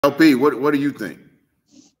LP, what do you think?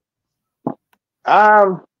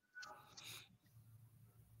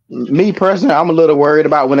 Me personally, I'm a little worried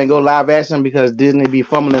about when they go live action because Disney be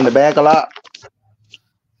fumbling the bag a lot.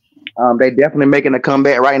 They definitely making a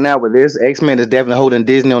comeback right now with this. X-Men is definitely holding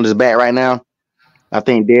Disney on his back right now. I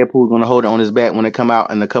think Deadpool's gonna hold it on his back when it come out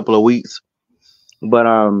in a couple of weeks. But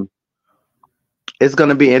it's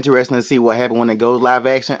gonna be interesting to see what happens when it goes live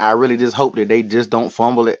action. I really just hope that they just don't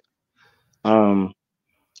fumble it.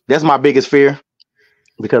 That's my biggest fear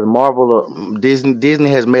because Disney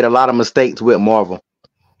has made a lot of mistakes with Marvel.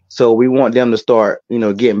 So we want them to start,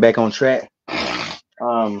 getting back on track. But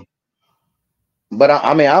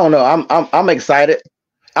I mean, I don't know. I'm excited.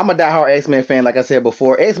 I'm a diehard X-Men fan, like I said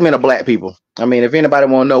before. X-Men are black people. I mean, if anybody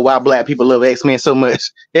want to know why black people love X-Men so much,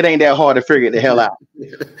 it ain't that hard to figure it the hell out.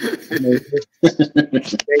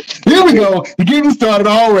 Here we go. You're getting started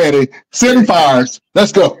already. Setting fires.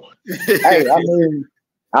 Let's go. Hey,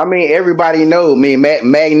 I mean, everybody knows.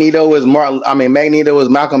 Magneto is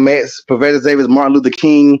Malcolm X. Professor Xavier is Martin Luther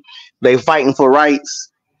King. They fighting for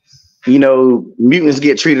rights. Mutants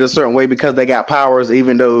get treated a certain way because they got powers,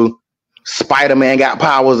 even though Spider-Man got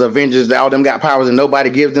powers, Avengers, all them got powers, and nobody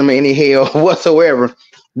gives them any hell whatsoever.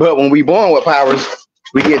 But when we born with powers,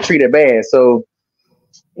 we get treated bad. So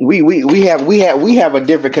we have a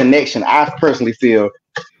different connection, I personally feel,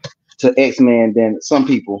 to X-Men than some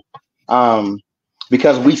people.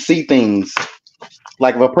 Because we see things.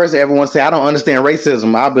 Like if a person ever wants to say, I don't understand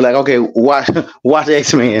racism, I'll be like, okay, watch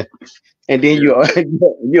X-Men. And then you'll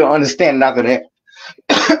understand it after that.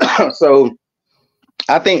 So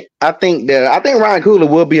I think Ryan Coogler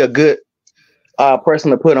will be a good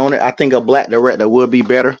person to put on it. I think a black director would be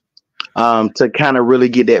better to kind of really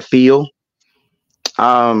get that feel. But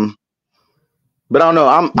I don't know.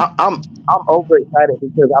 I'm overexcited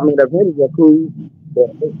because I mean the Avengers are cool,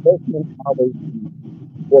 but they always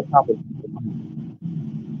more popular.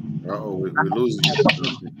 We're losing you.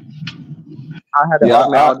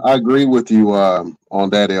 I agree with you on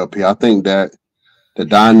that, LP. I think that the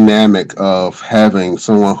dynamic of having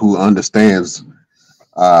someone who understands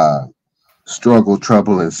struggle,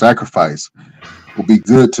 trouble, and sacrifice will be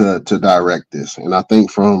good to direct this. And I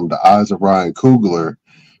think from the eyes of Ryan Coogler,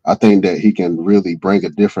 I think that he can really bring a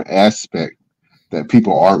different aspect that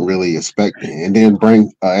people aren't really expecting, and then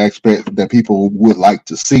bring an aspect that people would like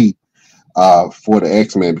to see for the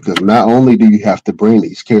X-Men, because not only do you have to bring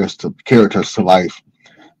these characters to life,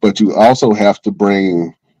 but you also have to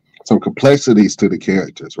bring some complexities to the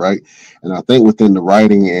characters, right? And I think within the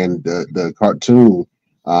writing and the cartoon,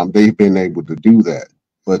 they've been able to do that.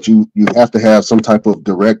 But you have to have some type of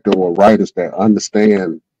director or writers that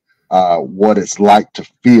understand what it's like to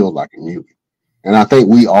feel like a mutant. And I think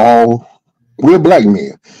we're black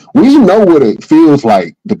men. We know what it feels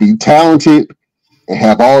like to be talented and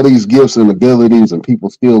have all these gifts and abilities, and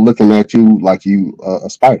people still looking at you like you a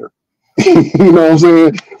spider. You know what I'm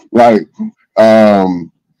saying? Like,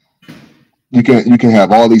 you can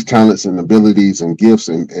have all these talents and abilities and gifts,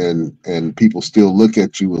 and people still look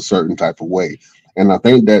at you a certain type of way. And I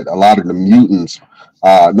think that a lot of the mutants,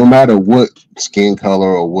 no matter what skin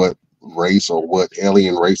color or what race or what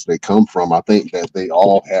alien race they come from, I think that they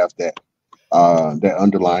all have that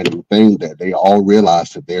underlying thing that they all realize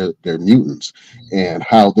that they're mutants, and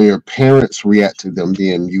how their parents react to them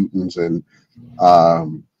being mutants, and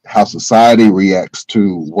how society reacts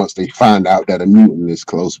to once they find out that a mutant is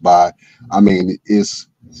close by. I mean, it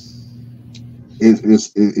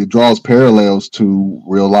draws parallels to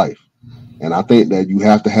real life, and I think that you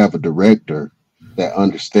have to have a director that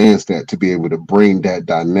understands that to be able to bring that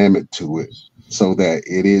dynamic to it, so that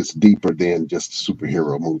it is deeper than just a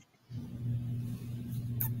superhero movie.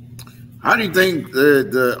 How do you think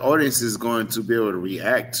the audience is going to be able to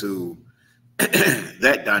react to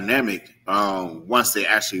that dynamic once they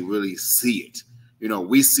actually really see it?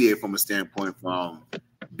 We see it from a standpoint from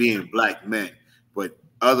being black men, but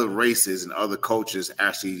other races and other cultures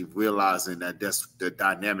actually realizing that that's the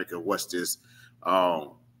dynamic of what this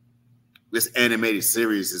animated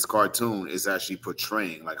series, this cartoon is actually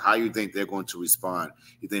portraying. Like, how you think they're going to respond?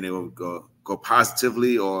 You think they will go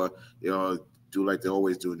positively, or do like they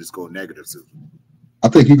always do and just go negative too? I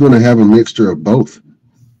think you're going to have a mixture of both.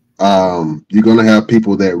 You're going to have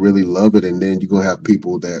people that really love it, and then you're going to have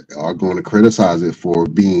people that are going to criticize it for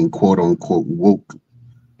being quote unquote woke.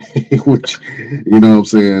 Which, you know what I'm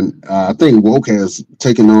saying? I think woke has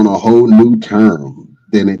taken on a whole new term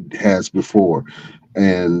than it has before.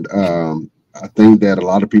 And I think that a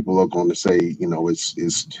lot of people are going to say,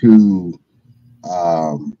 it's too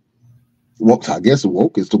woke. I guess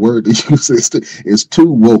woke is the word that you say. It's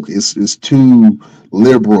too woke. It's too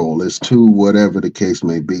liberal. It's too whatever the case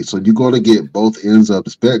may be. So you're going to get both ends of the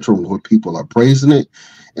spectrum where people are praising it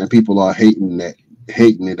and people are hating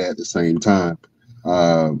it at the same time,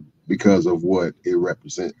 because of what it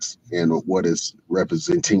represents and what it's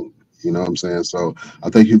representing. You know what I'm saying? So I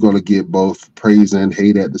think you're going to get both praise and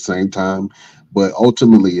hate at the same time. But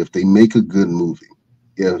ultimately, if they make a good movie,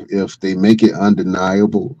 if they make it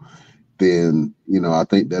undeniable, then I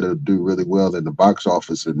think that it'll do really well in the box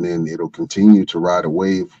office, and then it'll continue to ride a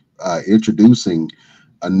wave, introducing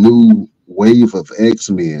a new wave of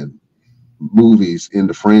X-Men movies in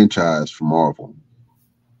the franchise for Marvel.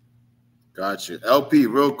 Gotcha. LP,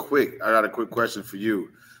 real quick, I got a quick question for you.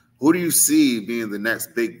 Who do you see being the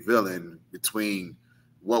next big villain between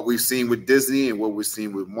what we've seen with Disney and what we've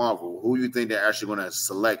seen with Marvel? Who do you think they're actually going to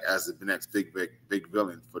select as the next big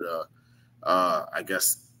villain for the, I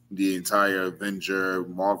guess, the entire Avenger,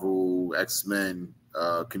 Marvel, X-Men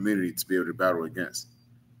community to be able to battle against?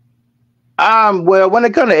 Well, when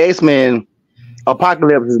it comes to X-Men,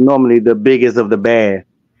 Apocalypse is normally the biggest of the bad.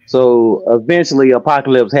 So eventually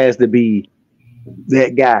Apocalypse has to be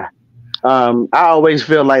that guy. I always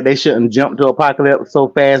feel like they shouldn't jump to Apocalypse so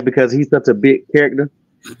fast because he's such a big character.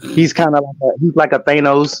 He's kind of like a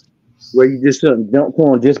Thanos, where you just shouldn't jump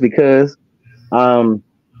to him just because.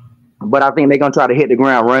 But I think they're gonna try to hit the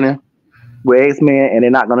ground running with X-Men, and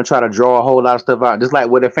they're not gonna try to draw a whole lot of stuff out. Just like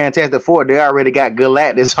with the Fantastic Four, they already got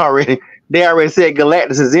Galactus already. They already said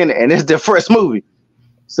Galactus is in it, and it's their first movie.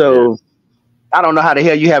 So I don't know how the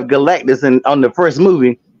hell you have Galactus on the first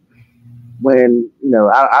movie when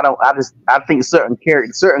I think certain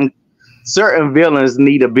characters, certain villains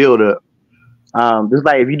need a build up. Just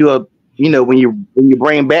like if you do when you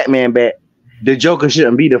bring Batman back, the Joker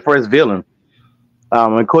shouldn't be the first villain.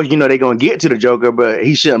 Of course, they're gonna get to the Joker, but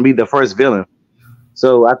he shouldn't be the first villain.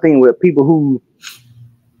 So I think with people who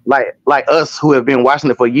like us who have been watching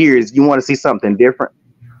it for years, you want to see something different.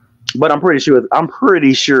 But I'm pretty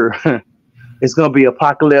sure it's gonna be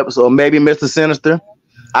Apocalypse or maybe Mr. Sinister.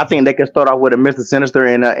 I think they can start off with a Mr. Sinister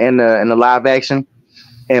in a live action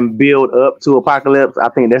and build up to Apocalypse. I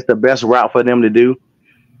think that's the best route for them to do.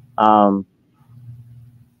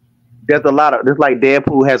 There's a lot of, just like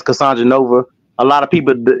Deadpool has Cassandra Nova. A lot of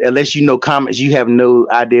people, unless you know comics, you have no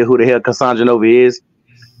idea who the hell Cassandra Nova is.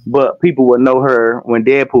 But people will know her when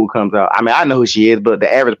Deadpool comes out. I mean, I know who she is, but the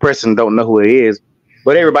average person don't know who it is.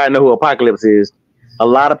 But everybody know who Apocalypse is. A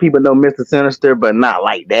lot of people know Mr. Sinister, but not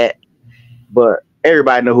like that. But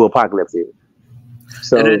everybody know who Apocalypse is.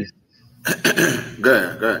 So, go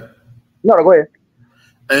ahead. No, go ahead.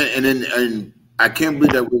 And I can't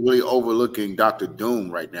believe that we're really overlooking Dr. Doom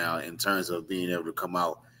right now in terms of being able to come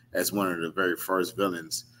out as one of the very first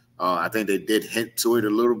villains. I think they did hint to it a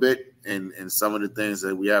little bit in some of the things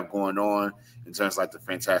that we have going on in terms of like the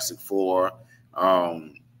Fantastic Four,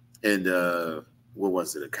 and what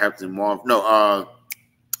was it? A Captain Marvel? No,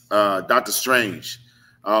 Doctor Strange.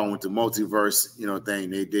 With the multiverse,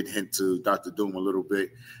 thing, they did hint to Dr. Doom a little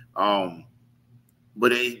bit. But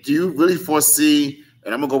do you really foresee?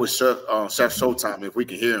 And I'm gonna go with Chef Showtime if we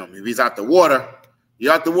can hear him. If he's out the water,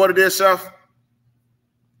 you out the water there, Chef?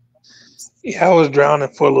 Yeah, I was drowning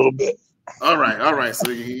for a little bit. All right.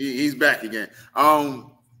 So he's back again.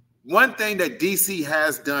 One thing that DC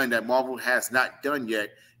has done that Marvel has not done yet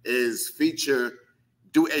is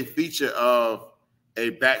do a feature of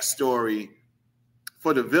a backstory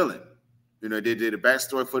for the villain. They did a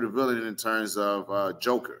backstory for the villain in terms of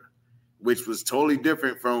Joker, which was totally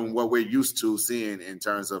different from what we're used to seeing in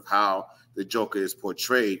terms of how the Joker is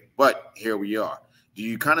portrayed. But here we are. Do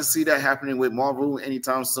you kind of see that happening with Marvel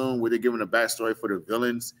anytime soon, where they're giving a backstory for the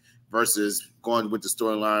villains versus going with the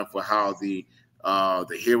storyline for how the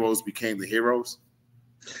heroes became the heroes?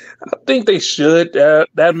 I think they should.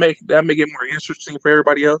 That make it more interesting for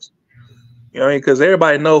everybody else. Because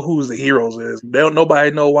everybody know who the heroes is.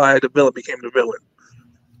 Nobody know why the villain became the villain.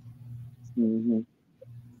 Mm-hmm.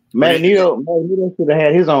 Magneto should have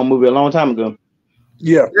had his own movie a long time ago.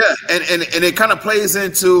 Yeah, and it kind of plays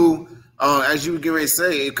into, as you were getting ready to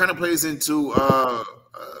say, it kind of plays into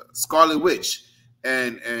Scarlet Witch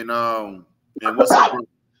and what's it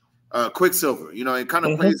called? Quicksilver. It kind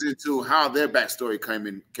of plays into how their backstory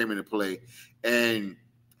came into play, and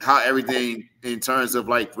how everything in terms of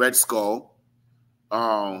like Red Skull.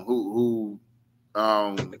 Who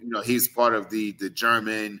he's part of the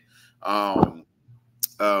German, what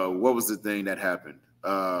was the thing that happened?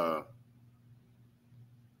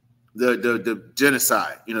 The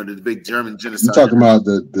genocide, the big German genocide.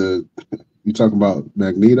 You talking about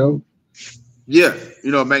Magneto? Yeah,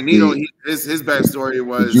 you know, Magneto. His backstory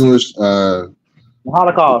was the Jewish,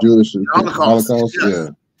 Holocaust. Holocaust. Yeah.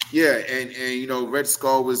 Yeah, and you know, Red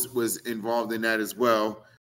Skull was involved in that as well.